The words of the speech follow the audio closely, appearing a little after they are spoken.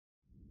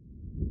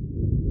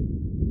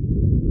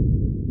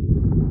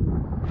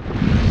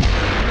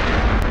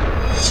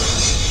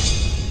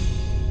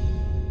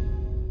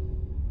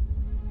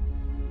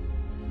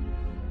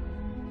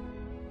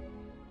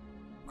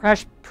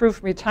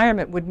Crash-proof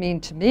retirement would mean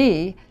to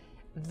me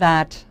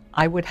that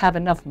I would have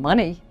enough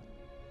money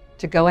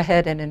to go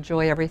ahead and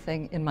enjoy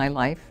everything in my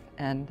life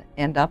and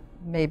end up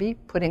maybe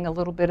putting a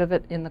little bit of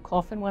it in the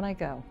coffin when I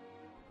go.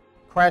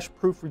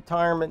 Crash-proof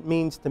retirement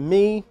means to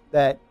me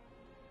that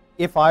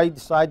if I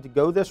decide to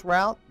go this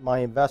route,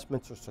 my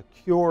investments are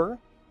secure.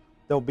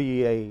 There'll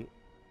be a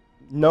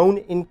known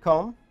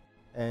income,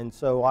 and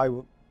so I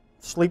will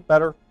sleep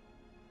better,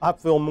 I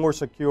feel more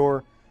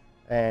secure,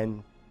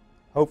 and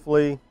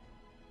hopefully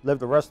live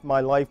the rest of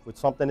my life with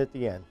something at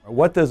the end.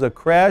 What does a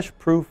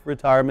crash-proof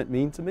retirement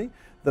mean to me?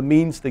 The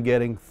means to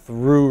getting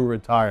through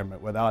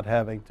retirement without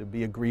having to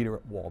be a greeter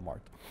at Walmart.